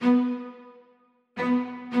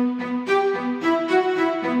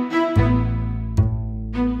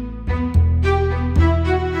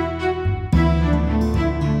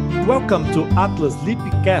Welcome to Atlas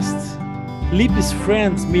Lipicast, Lip's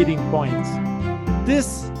Friends Meeting Point.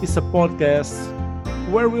 This is a podcast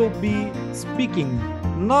where we'll be speaking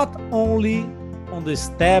not only on the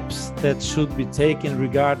steps that should be taken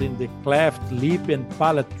regarding the cleft, lip, and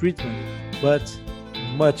palate treatment, but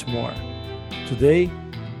much more. Today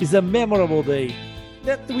is a memorable day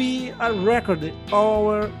that we are recording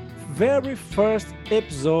our very first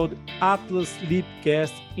episode Atlas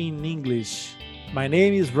Lipcast in English. My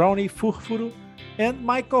name is Ronnie Furfuru and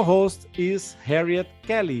my co-host is Harriet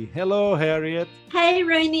Kelly. Hello, Harriet. Hey,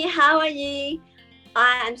 Ronnie, how are you?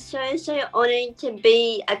 I am so honored to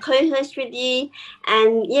be a co-host with you.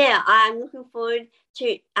 And yeah, I'm looking forward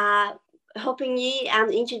to helping you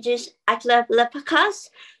introduce Lipicast.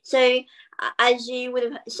 So as you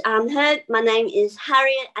would have heard, my name is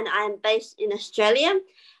Harriet and I am based in Australia.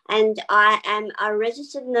 And I am a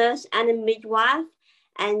registered nurse and a midwife.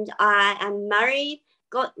 And I am married,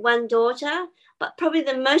 got one daughter. But probably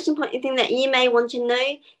the most important thing that you may want to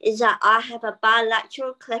know is that I have a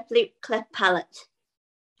bilateral cleft lip, cleft palate.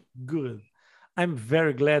 Good. I'm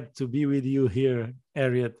very glad to be with you here,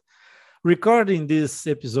 Harriet. Recording this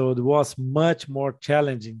episode was much more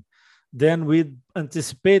challenging than we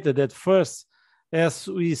anticipated at first, as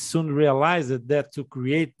we soon realized that to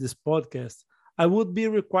create this podcast, I would be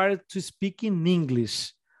required to speak in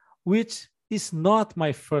English, which is not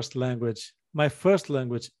my first language. My first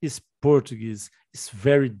language is Portuguese. It's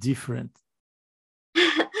very different.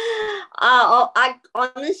 I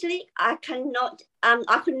honestly, I cannot.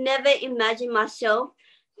 I could never imagine myself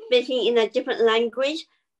speaking in a different language,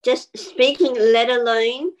 just speaking, let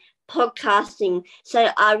alone podcasting. So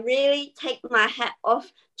I really take my hat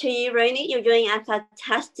off to you, Ronnie. You're doing a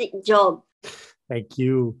fantastic job. Thank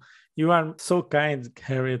you. You are so kind,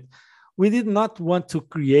 Harriet. We did not want to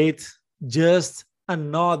create just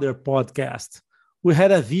another podcast. We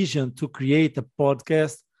had a vision to create a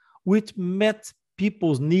podcast which met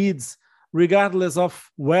people's needs, regardless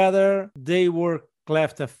of whether they were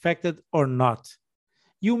cleft affected or not.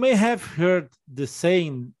 You may have heard the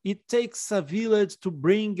saying, it takes a village to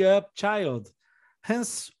bring up a child.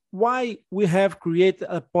 Hence, why we have created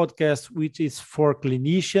a podcast which is for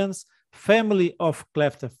clinicians, family of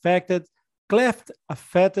cleft affected,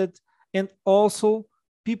 and also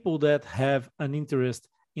people that have an interest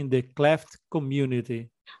in the cleft community.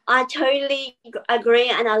 I totally agree,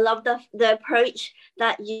 and I love the approach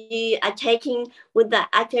that you are taking with the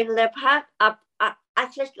active Lipicast.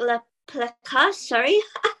 Sorry,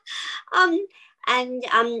 I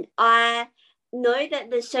know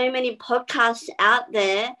that there's so many podcasts out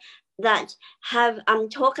there that have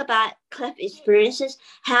talk about cleft experiences.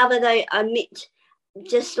 However, they omit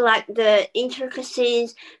just like the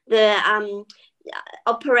intricacies, the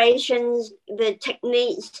operations, the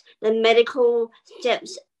techniques, the medical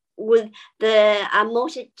steps with the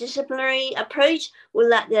multidisciplinary approach with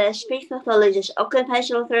like the speech pathologist,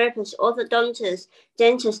 occupational therapist, orthodontist,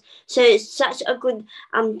 dentist. So it's such a good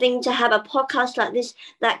thing to have a podcast like this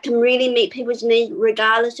that can really meet people's needs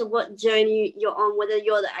regardless of what journey you're on, whether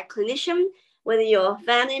you're a clinician, whether you're a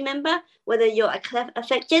family member, whether you're a cleft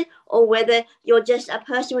affected, or whether you're just a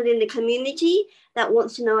person within the community that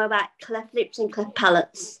wants to know about cleft lips and cleft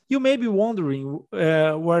palates. You may be wondering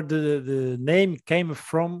where the name came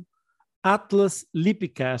from, Atlas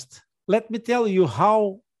Lipicast. Let me tell you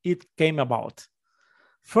how it came about.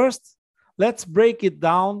 First, let's break it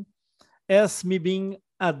down as me being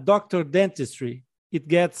a doctor dentistry. It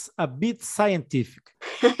gets a bit scientific.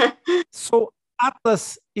 So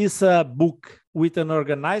Atlas is a book with an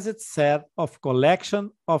organized set of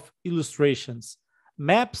collection of illustrations,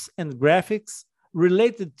 maps, and graphics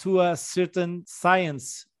related to a certain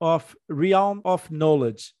science of realm of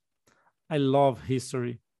knowledge. I love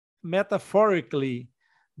history. Metaphorically,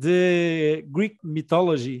 the Greek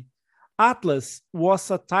mythology, Atlas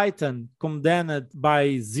was a titan condemned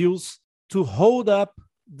by Zeus to hold up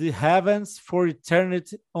the heavens for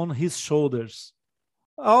eternity on his shoulders.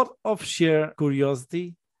 Out of sheer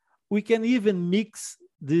curiosity, we can even mix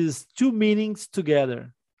these two meanings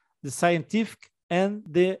together, the scientific and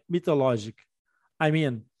the mythologic. I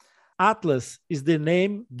mean, Atlas is the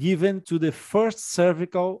name given to the first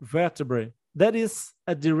cervical vertebrae. That is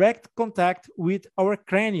a direct contact with our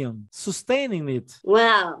cranium, sustaining it.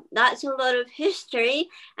 Wow, that's a lot of history,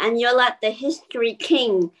 and you're like the history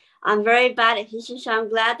king. I'm very bad at history, so I'm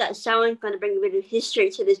glad that someone's going to bring a bit of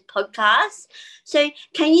history to this podcast. So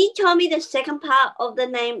can you tell me the second part of the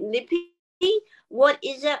name Lippy? What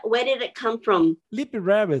is it? Where did it come from? Lippy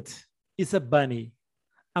Rabbit is a bunny,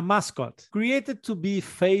 a mascot, created to be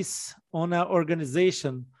face on an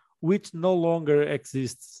organization which no longer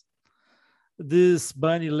exists. This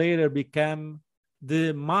bunny later became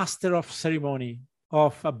the master of ceremony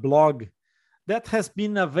of a blog that has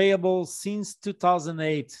been available since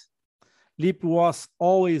 2008. Lip was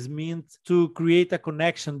always meant to create a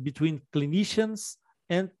connection between clinicians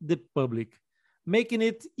and the public, making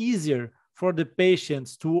it easier for the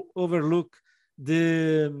patients to overlook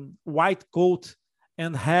the white coat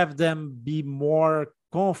and have them be more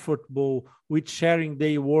comfortable with sharing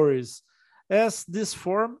their worries, as this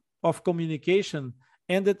form of communication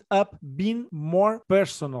ended up being more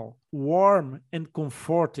personal, warm, and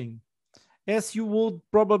comforting. As you would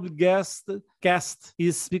probably guess, the cast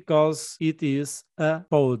is because it is a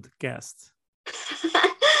podcast.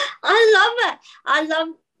 I love it. I love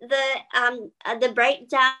the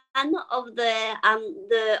breakdown of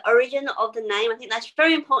the origin of the name. I think that's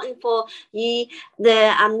very important for you,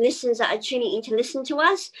 the listeners that are tuning in to listen to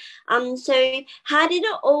us. So how did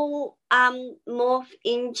it all morph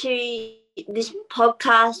into this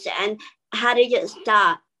podcast, and how did it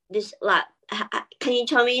start? This can you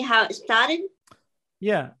tell me how it started?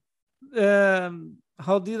 Yeah.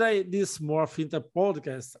 How did I this morph into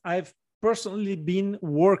podcast? I've personally been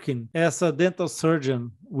working as a dental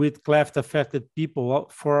surgeon with cleft affected people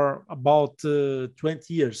for about 20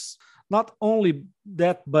 years. Not only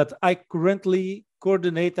that, but I currently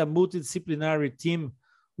coordinate a multidisciplinary team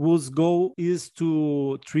whose goal is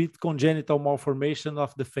to treat congenital malformation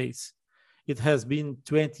of the face. It has been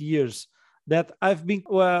 20 years that I've been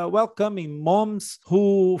welcoming moms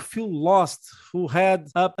who feel lost, who had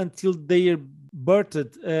up until they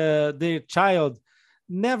birthed their child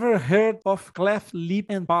never heard of cleft lip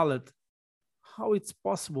and palate. How it's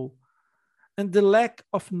possible? And the lack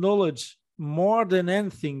of knowledge, more than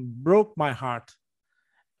anything, broke my heart.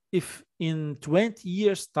 If in 20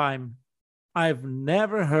 years' time I've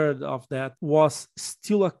never heard of that was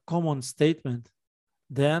still a common statement,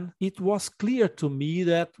 then it was clear to me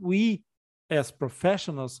that we as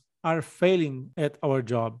professionals are failing at our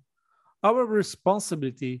job. Our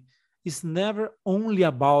responsibility is never only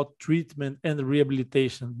about treatment and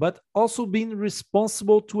rehabilitation, but also being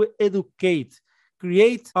responsible to educate,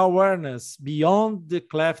 create awareness beyond the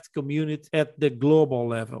cleft community at the global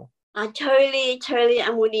level. I totally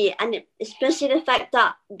am with you, and especially the fact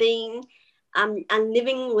that being and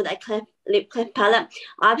living with a cleft palate,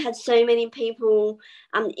 I've had so many people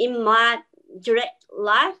in my direct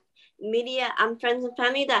life, media friends and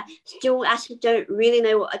family that still actually don't really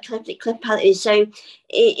know what a cleft palate is. So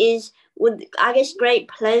it is with, I guess, great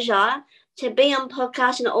pleasure to be on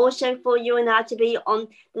podcast, and also for you and I to be on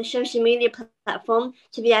the social media platform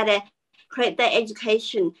to be able to create that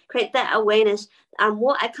education, create that awareness.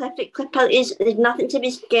 What a cleft palate is, there's nothing to be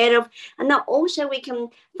scared of, and that also we can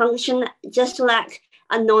function just like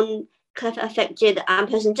a non-cleft affected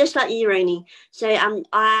person, just like you, Roni. So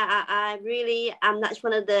I really that's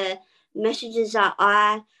one of the messages that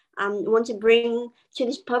I want to bring to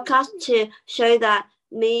this podcast, to show that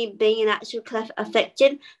me being an actual cleft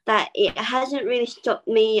affected, that it hasn't really stopped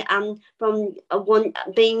me from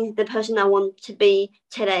being the person I want to be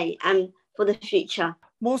today and for the future.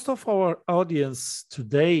 Most of our audience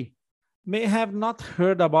today may have not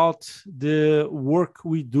heard about the work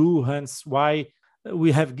we do, hence why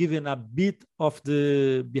we have given a bit of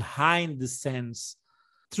the behind the scenes.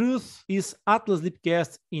 Truth is, Atlas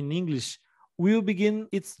Lipicast in English will begin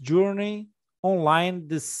its journey online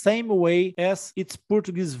the same way as its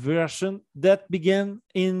Portuguese version that began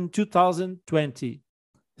in 2020,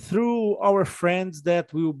 through our friends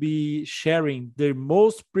that will be sharing their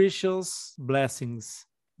most precious blessings,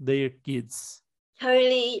 their kids.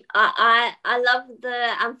 Totally. I love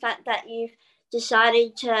the fact that you've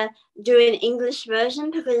decided to do an English version,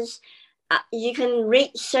 because you can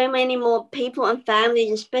reach so many more people and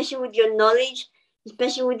families, especially with your knowledge,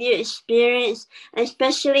 especially with your experience, and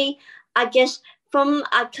especially, I guess, from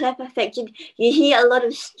a cleft affected, you hear a lot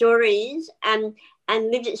of stories and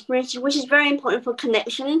lived experiences, which is very important for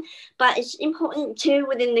connection, but it's important too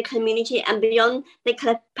within the community and beyond the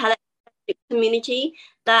cleft palate community,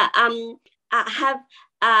 that have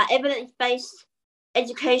evidence-based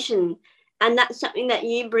education, and that's something that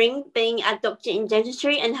you bring, being a doctor in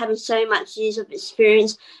dentistry and having so much years of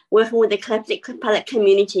experience working with the cleft palate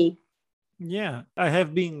community. Yeah, I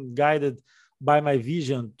have been guided by my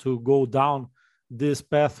vision to go down this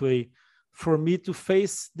pathway for me to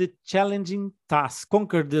face the challenging task,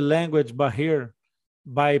 conquer the language barrier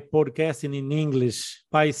by podcasting in English,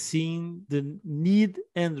 by seeing the need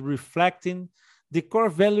and reflecting the core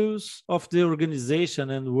values of the organization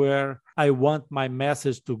and where I want my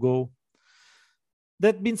message to go.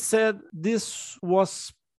 That being said, this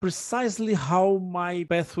was precisely how my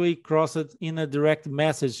pathway crossed in a direct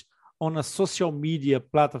message on a social media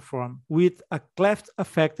platform with a cleft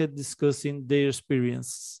affected discussing their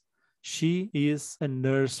experiences. She is a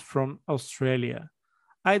nurse from Australia.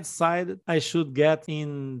 I decided I should get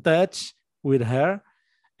in touch with her.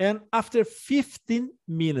 And after 15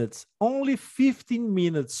 minutes, only 15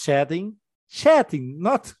 minutes chatting,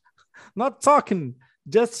 not talking,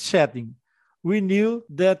 just chatting, we knew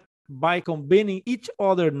that by combining each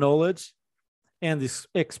other knowledge and this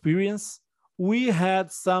experience, we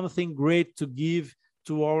had something great to give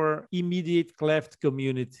to our immediate cleft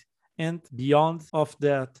community and beyond of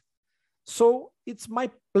that. So it's my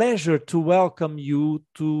pleasure to welcome you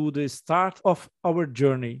to the start of our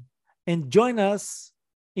journey and join us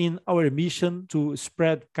in our mission to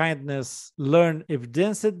spread kindness, learn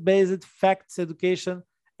evidence-based facts education,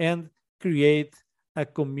 and create a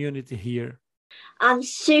community here. I'm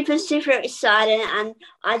super, super excited, and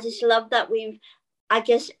I just love that we've, I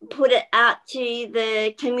guess, put it out to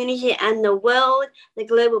the community and the world, the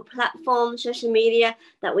global platform, social media,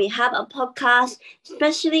 that we have a podcast,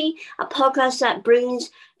 especially a podcast that brings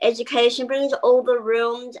education, brings all the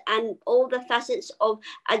realms and all the facets of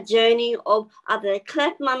a journey of either a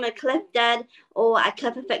cleft mum, a cleft dad, or a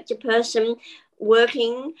cleft affected person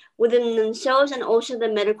working within themselves and also the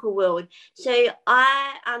medical world. So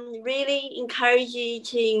I really encourage you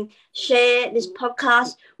to share this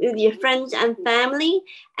podcast with your friends and family,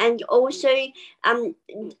 and also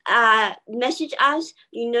message us.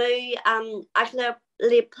 Akla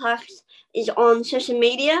Lipicast is on social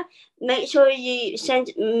media. Make sure you send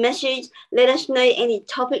a message. Let us know any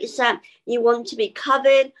topics that you want to be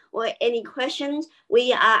covered or any questions.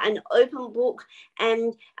 We are an open book,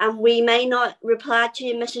 and we may not reply to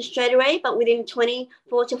your message straight away, but within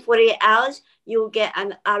 24 to 48 hours, you'll get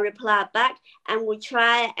a reply back, and we'll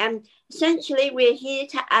try. And essentially, we're here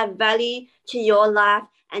to add value to your life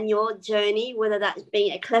and your journey, whether that's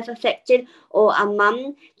being a cleft affected or a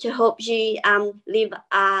mum, to help you live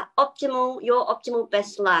your optimal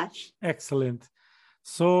best life. Excellent.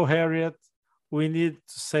 So, Harriet, we need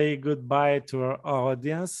to say goodbye to our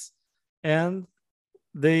audience, and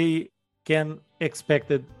they can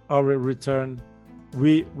expect our return.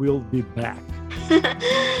 We will be back.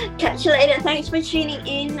 Catch you later. Thanks for tuning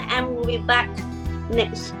in, and we'll be back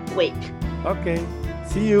next week. Okay.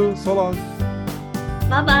 See you. So long.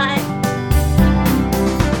 Bye-bye.